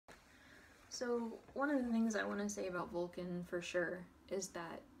So one of the things I want to say about Vulcan for sure is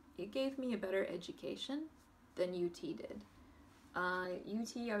that it gave me a better education than UT did.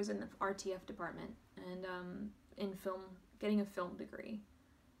 UT, I was in the RTF department and in film, getting a film degree.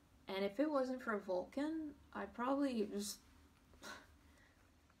 And if it wasn't for Vulcan, I'd probably just.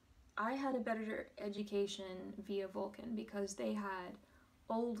 I had a better education via Vulcan because they had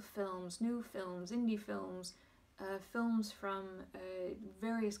old films, new films, indie films, films from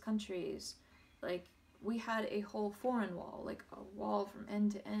various countries. Like, we had a whole foreign wall, like a wall from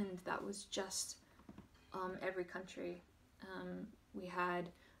end to end that was just every country. We had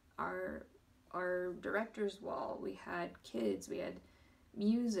our director's wall, we had kids, we had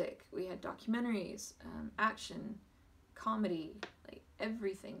music, we had documentaries, action, comedy, like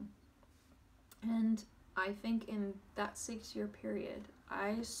everything. And I think in that 6-year period,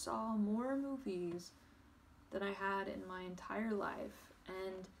 I saw more movies than I had in my entire life.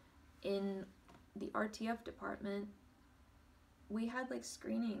 And in the RTF department, we had like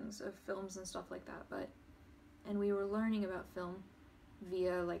screenings of films and stuff like that, and we were learning about film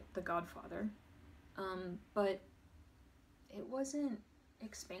via like The Godfather, but it wasn't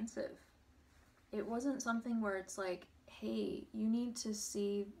expansive. It wasn't something where it's like, hey, you need to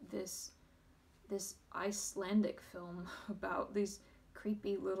see this Icelandic film about these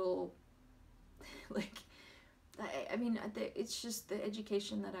creepy little like, I mean, it's just the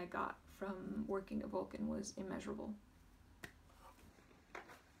education that I got from working at Vulcan was immeasurable.